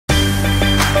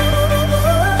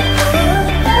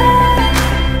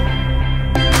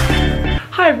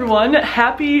everyone,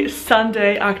 happy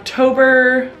Sunday,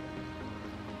 October,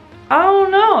 I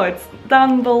don't know, it's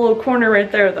down the little corner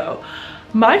right there though.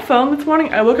 My phone this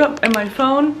morning, I woke up and my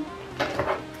phone,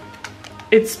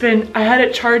 I had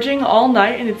it charging all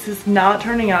night and it's just not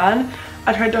turning on.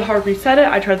 I tried to hard reset it,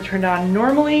 I tried to turn it on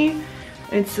normally,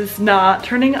 it's just not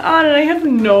turning on and I have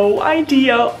no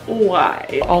idea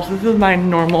why. Also, this is my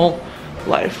normal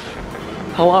life.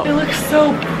 Hello. It looks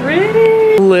so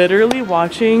pretty. Literally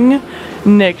watching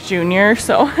Nick Jr.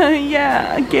 So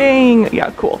yeah, gang.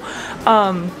 Yeah, cool.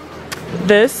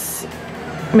 This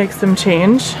makes them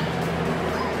change.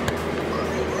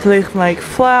 So they can like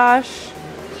flash.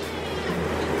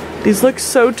 These look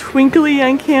so twinkly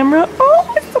on camera.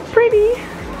 Oh, it's so pretty.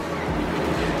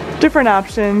 Different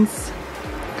options.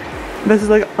 This is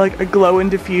like a glow and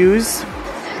diffuse.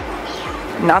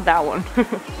 Not that one.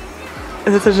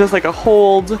 This is just like a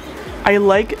hold. I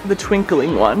like the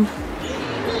twinkling one.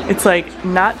 It's like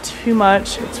not too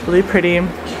much. It's really pretty.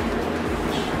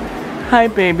 Hi,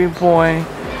 baby boy.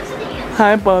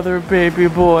 Hi, brother, baby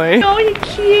boy. Oh, you're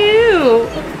cute.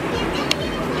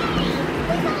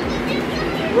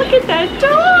 Look at that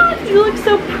dog. You look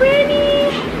so pretty.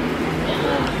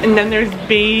 And then there's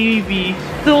baby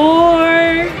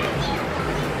Thor.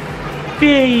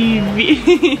 Baby.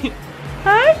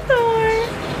 Hi, Thor.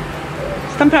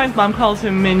 Sometimes mom calls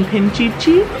him Min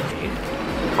Pinchichi.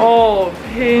 Oh,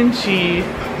 Pinchy.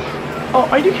 Oh,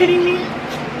 are you kidding me?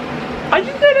 Are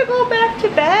you gonna go back to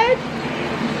bed?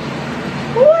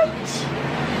 What?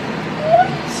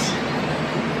 What?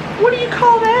 What do you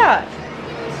call that?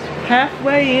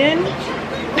 Halfway in?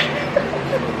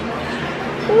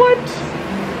 What?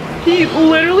 He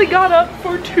literally got up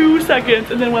for 2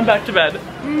 seconds and then went back to bed.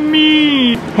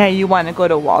 Me. Hey, you wanna go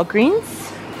to Walgreens?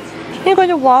 You go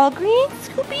to Walgreens,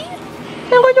 Scooby?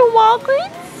 You go to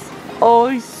Walgreens? Oh,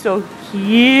 he's so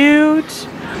cute.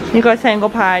 You go tango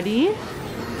potty?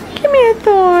 Come here,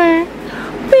 Thor.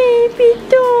 Baby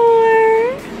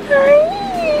Thor.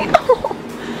 Hi. Oh,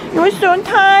 you're so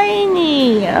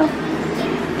tiny.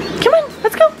 Come on,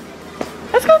 let's go.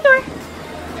 Let's go, Thor.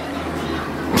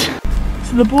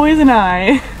 So the boys and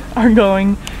I are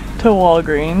going to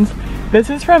Walgreens. This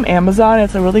is from Amazon.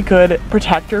 It's a really good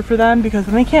protector for them because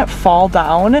then they can't fall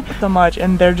down so much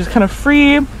and they're just kind of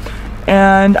free.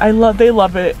 And they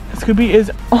love it. Scooby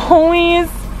is always,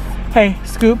 hey,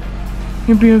 Scoop,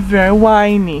 you're being very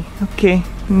whiny. Okay,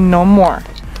 no more.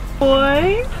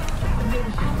 Boy.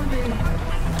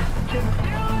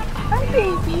 Hi,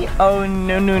 baby. Oh,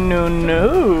 no, no, no,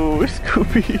 no,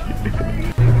 Scooby.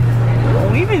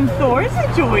 Oh, even Thor's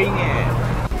enjoying it.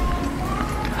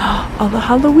 All the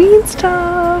Halloween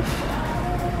stuff.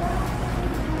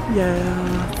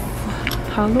 Yeah.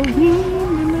 Halloween,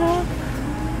 you know.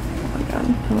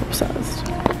 I'm obsessed.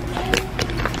 Do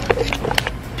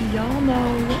y'all know?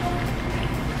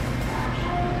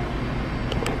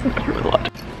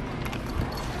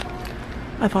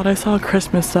 I thought I saw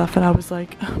Christmas stuff and I was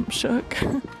like, I'm shook.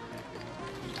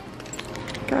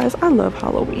 Guys, I love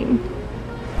Halloween.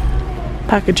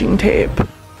 Packaging tape.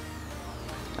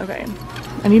 Okay,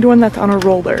 I need one that's on a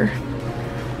roller.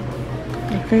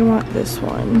 I think I want this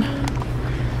one.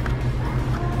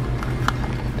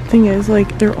 Thing is,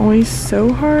 like, they're always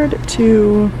so hard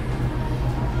to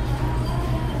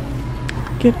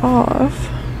get off.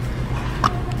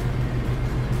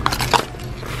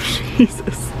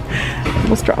 Jesus,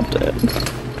 almost dropped it.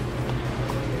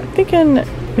 I'm thinking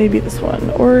maybe this one,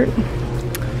 or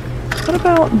what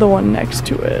about the one next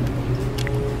to it?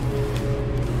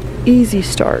 Easy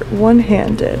start,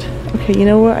 one-handed. Okay, you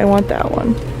know what? I want that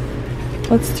one.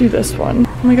 Let's do this one.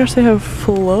 Oh my gosh, they have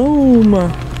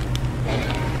foam.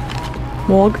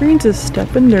 Walgreens is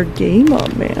stepping their game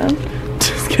up, man.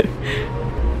 Just kidding.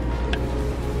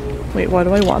 Wait, why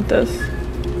do I want this?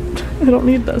 I don't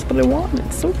need this, but I want it.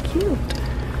 It's so cute.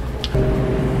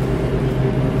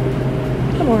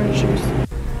 Some orange juice.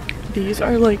 These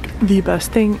are like the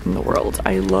best thing in the world.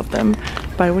 I love them.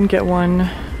 Buy one, get one.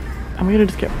 I'm gonna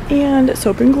just get one. And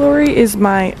Soap and Glory is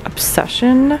my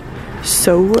obsession.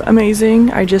 So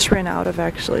amazing. I just ran out of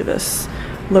actually this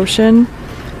lotion.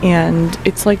 And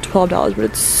it's like $12, but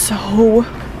it's so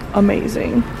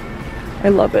amazing. I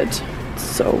love it. It's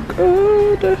so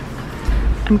good.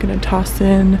 I'm gonna toss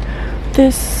in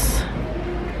this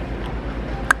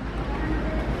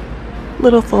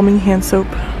little foaming hand soap.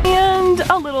 And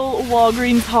a little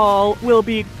Walgreens haul will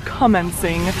be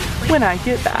commencing when I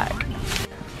get back.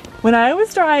 When I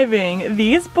was driving,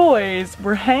 these boys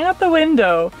were hanging out the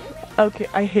window. Okay,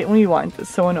 I hate when you want this,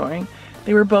 so annoying.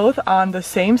 They were both on the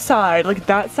same side, like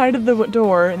that side of the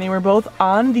door, and they were both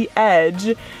on the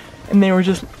edge, and they were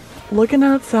just looking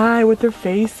outside with their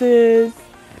faces.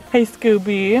 Hey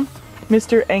Scooby,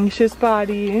 Mr. Anxious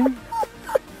Body.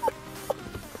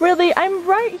 Really, I'm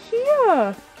right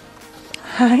here.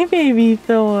 Hi, baby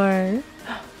Thor.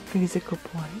 He's a good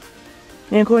boy.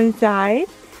 You wanna go inside?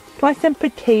 You want some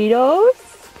potatoes?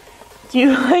 Do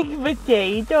you like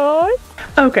potatoes?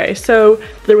 Okay, so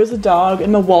there was a dog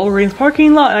in the Walgreens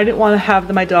parking lot and I didn't want to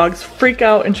have my dogs freak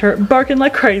out and start barking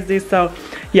like crazy, so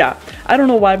yeah. I don't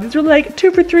know why, but these were like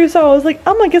 2 for $3, so I was like,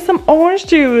 I'm gonna get some orange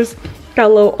juice.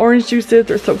 Got little orange juices,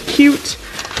 they're so cute.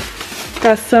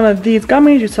 Got some of these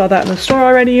gummies, you saw that in the store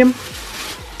already.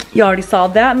 You already saw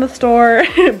that in the store,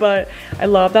 but I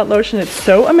love that lotion, it's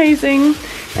so amazing.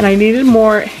 And I needed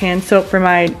more hand soap for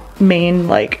my main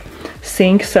like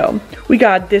sink, so we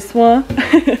got this one.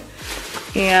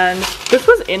 And this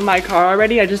was in my car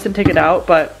already, I just didn't take it out,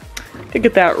 but to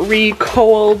get that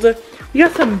recoiled. We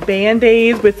got some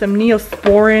band-aids with some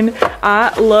Neosporin.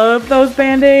 I love those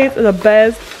band-aids, they're the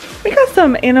best. We got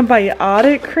some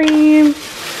antibiotic cream.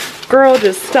 Girl,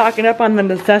 just stocking up on the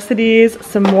necessities.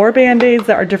 Some more band-aids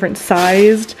that are different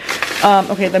sized.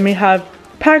 Okay, then we have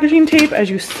packaging tape, as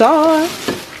you saw.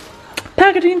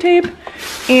 Packaging tape.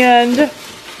 And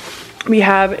we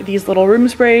have these little room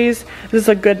sprays. This is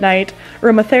a good night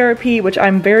aromatherapy, which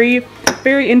I'm very,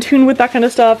 very in tune with that kind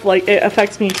of stuff. Like, it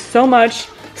affects me so much.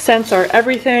 Scents are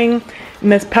everything.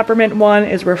 And this peppermint one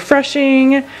is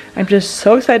refreshing. I'm just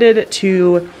so excited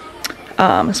to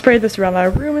spray this around my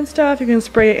room and stuff. You can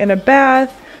spray it in a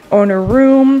bath or in a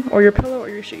room or your pillow or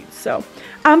your sheets. So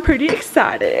I'm pretty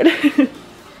excited.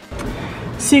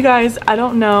 So you guys, I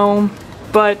don't know,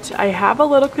 but I have a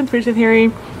little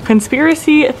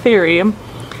conspiracy theory,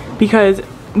 because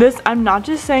this, I'm not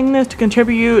just saying this to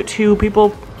contribute to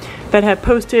people that have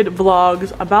posted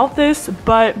vlogs about this,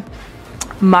 but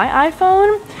my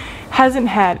iPhone hasn't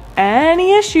had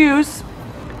any issues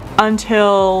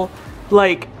until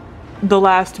like the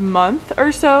last month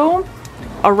or so,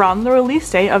 around the release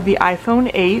date of the iPhone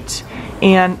 8,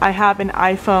 and I have an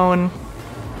iPhone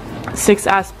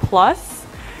 6s Plus,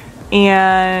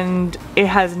 and it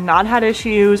has not had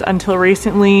issues until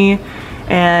recently.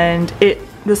 And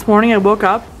this morning I woke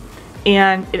up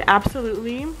and it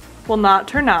absolutely will not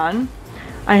turn on.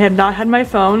 I have not had my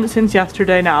phone since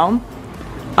yesterday now.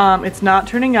 It's not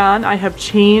turning on. I have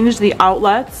changed the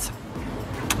outlets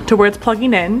to where it's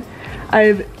plugging in.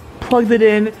 I've plugged it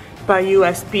in by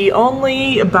USB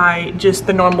only, by just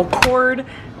the normal cord.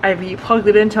 I've plugged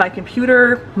it into my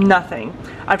computer, nothing.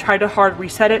 I've tried to hard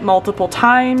reset it multiple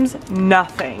times,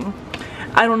 nothing.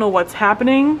 I don't know what's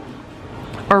happening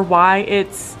or why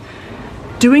it's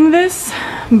doing this,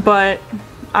 but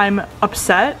I'm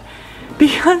upset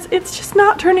because it's just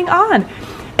not turning on.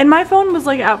 And my phone was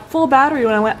like at full battery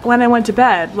when I went to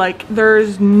bed. Like,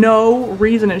 there's no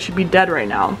reason it should be dead right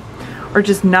now, or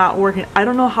just not working. I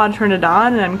don't know how to turn it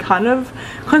on, and I'm kind of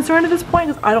concerned at this point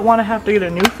because I don't want to have to get a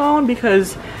new phone,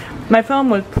 because my phone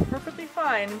was perfectly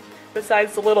fine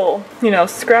besides the little, you know,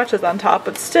 scratches on top.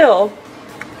 But still,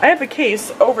 I have a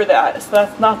case over that, so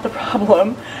that's not the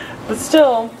problem. But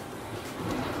still,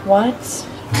 what?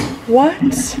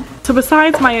 So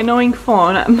besides my annoying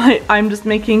phone, I'm just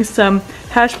making some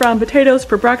hash brown potatoes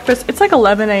for breakfast. It's like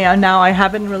 11 a.m. now. I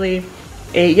haven't really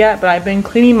ate yet, but I've been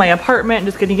cleaning my apartment,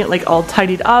 just getting it like all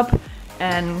tidied up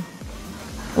and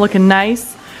looking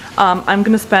nice. I'm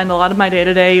gonna spend a lot of my day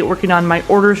today working on my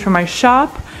orders for my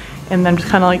shop, and I'm just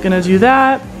kind of like gonna do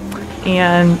that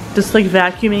and just like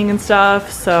vacuuming and stuff.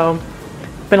 So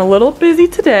been a little busy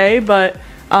today, but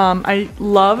I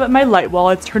love my light wall.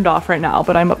 It's turned off right now,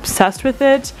 but I'm obsessed with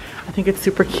it. I think it's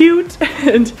super cute.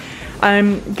 And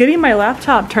I'm getting my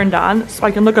laptop turned on so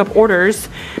I can look up orders,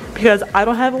 because I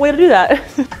don't have a way to do that.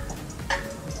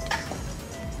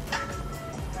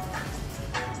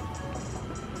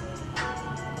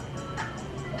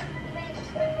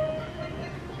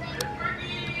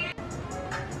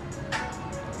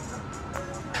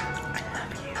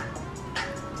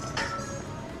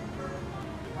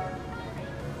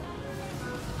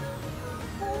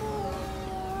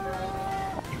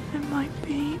 And my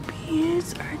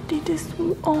babies, aren't they just,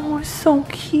 oh, so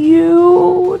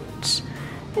cute.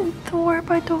 And Thor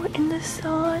by Thor in the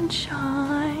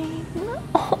sunshine.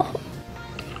 Oh.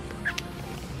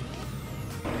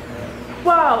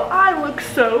 Wow, I look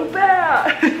so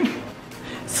bad.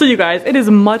 So you guys, it is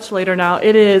much later now.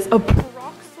 It is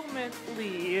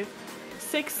approximately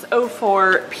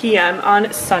 6:04 p.m.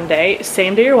 on Sunday,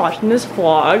 same day you're watching this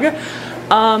vlog.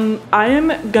 I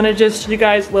am gonna just show you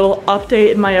guys a little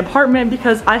update in my apartment,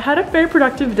 because I had a very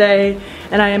productive day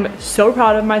and I am so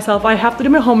proud of myself. I have to do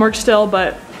my homework still,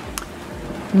 but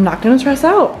I'm not gonna stress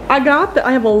out. I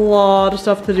have a lot of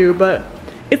stuff to do, but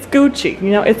it's Gucci,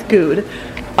 you know, it's good.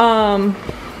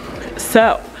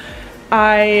 So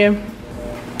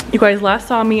you guys last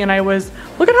saw me and I was,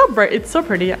 look at how bright, it's so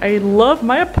pretty. I love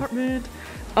my apartment.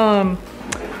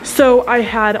 So I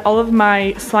had all of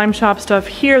my slime shop stuff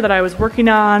here that I was working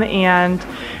on, and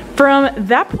from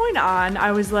that point on,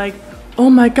 I was like, oh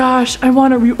my gosh, I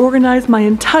want to reorganize my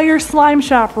entire slime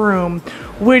shop room,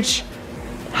 which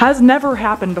has never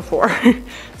happened before.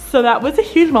 So that was a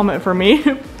huge moment for me.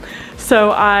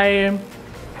 So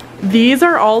these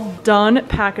are all done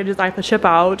packages I have to ship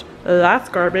out. That's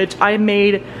garbage. I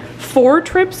made 4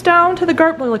 trips down to the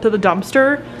like to the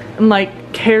dumpster and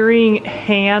like carrying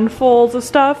handfuls of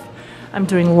stuff. I'm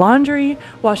doing laundry,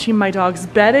 washing my dog's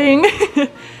bedding.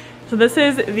 So this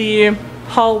is the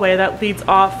hallway that leads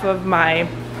off of my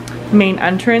main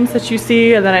entrance that you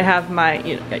see, and then I have my,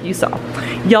 you saw.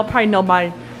 Y'all probably know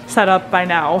my setup by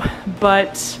now,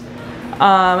 but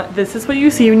this is what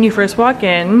you see when you first walk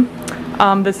in.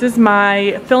 This is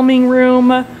my filming room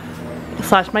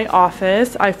 / my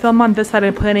office. I film on this side.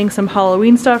 I'm planning some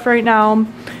Halloween stuff right now.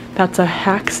 That's a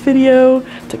hacks video.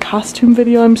 It's a costume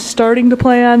video I'm starting to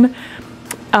plan.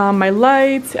 My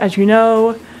lights, as you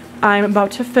know, I'm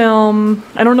about to film.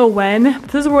 I don't know when.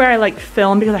 This is where I like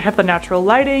film because I have the natural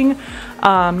lighting.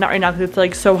 Not right now because it's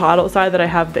like so hot outside that I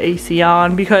have the AC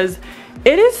on because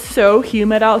it is so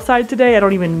humid outside today. I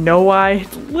don't even know why.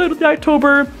 It's literally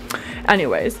October.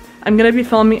 Anyways, I'm gonna be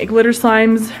filming a glitter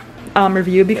slimes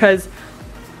review because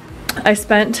I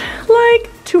spent like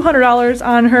 $200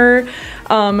 on her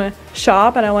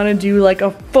shop, and I want to do like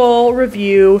a full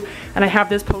review. And I have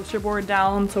this poster board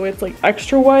down so it's like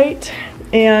extra white,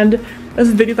 and this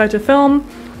is videos I have to film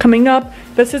coming up.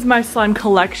 This is my slime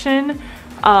collection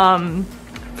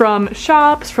from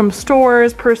shops, from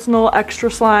stores, personal extra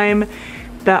slime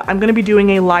that I'm going to be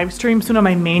doing a live stream soon on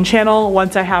my main channel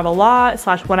once I have a lot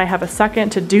 / when I have a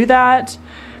second to do that.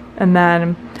 And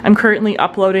then I'm currently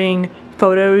uploading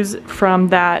photos from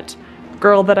that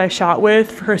girl that I shot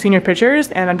with for her senior pictures,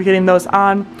 and I'm getting those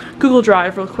on Google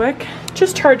Drive real quick.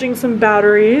 Just charging some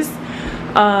batteries.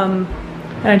 And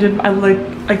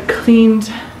I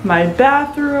cleaned my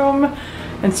bathroom.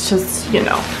 It's just, you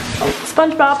know,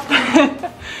 SpongeBob.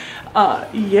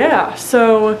 Yeah,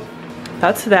 so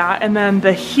that's that. And then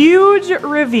the huge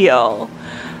reveal.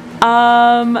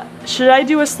 Should I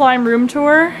do a slime room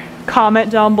tour?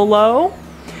 Comment down below.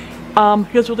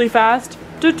 Here's really fast.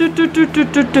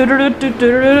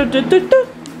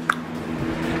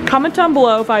 Comment down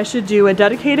below if I should do a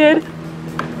dedicated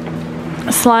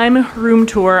slime room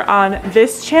tour on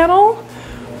this channel,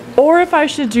 or if I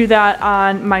should do that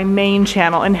on my main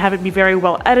channel and have it be very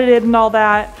well edited and all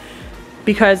that,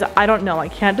 because I don't know, I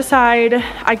can't decide.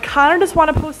 I kind of just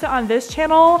want to post it on this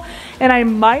channel, and I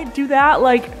might do that,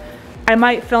 like I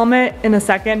might film it in a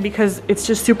second because it's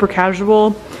just super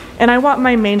casual, and I want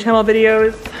my main channel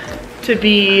videos to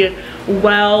be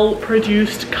well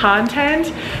produced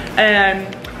content,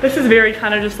 and this is very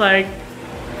kind of just like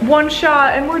one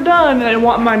shot and we're done, and I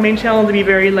want my main channel to be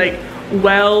very like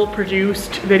well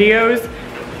produced videos.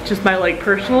 Just my like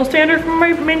personal standard for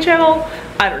my main channel.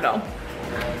 I don't know.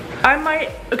 I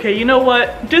might, okay, you know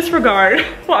what, disregard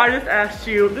what I just asked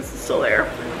you. This is still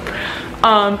there.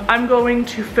 I'm going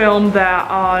to film that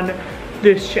on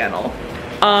this channel.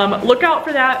 Look out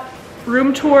for that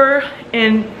room tour,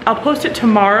 and I'll post it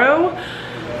tomorrow.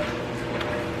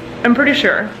 I'm pretty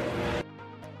sure.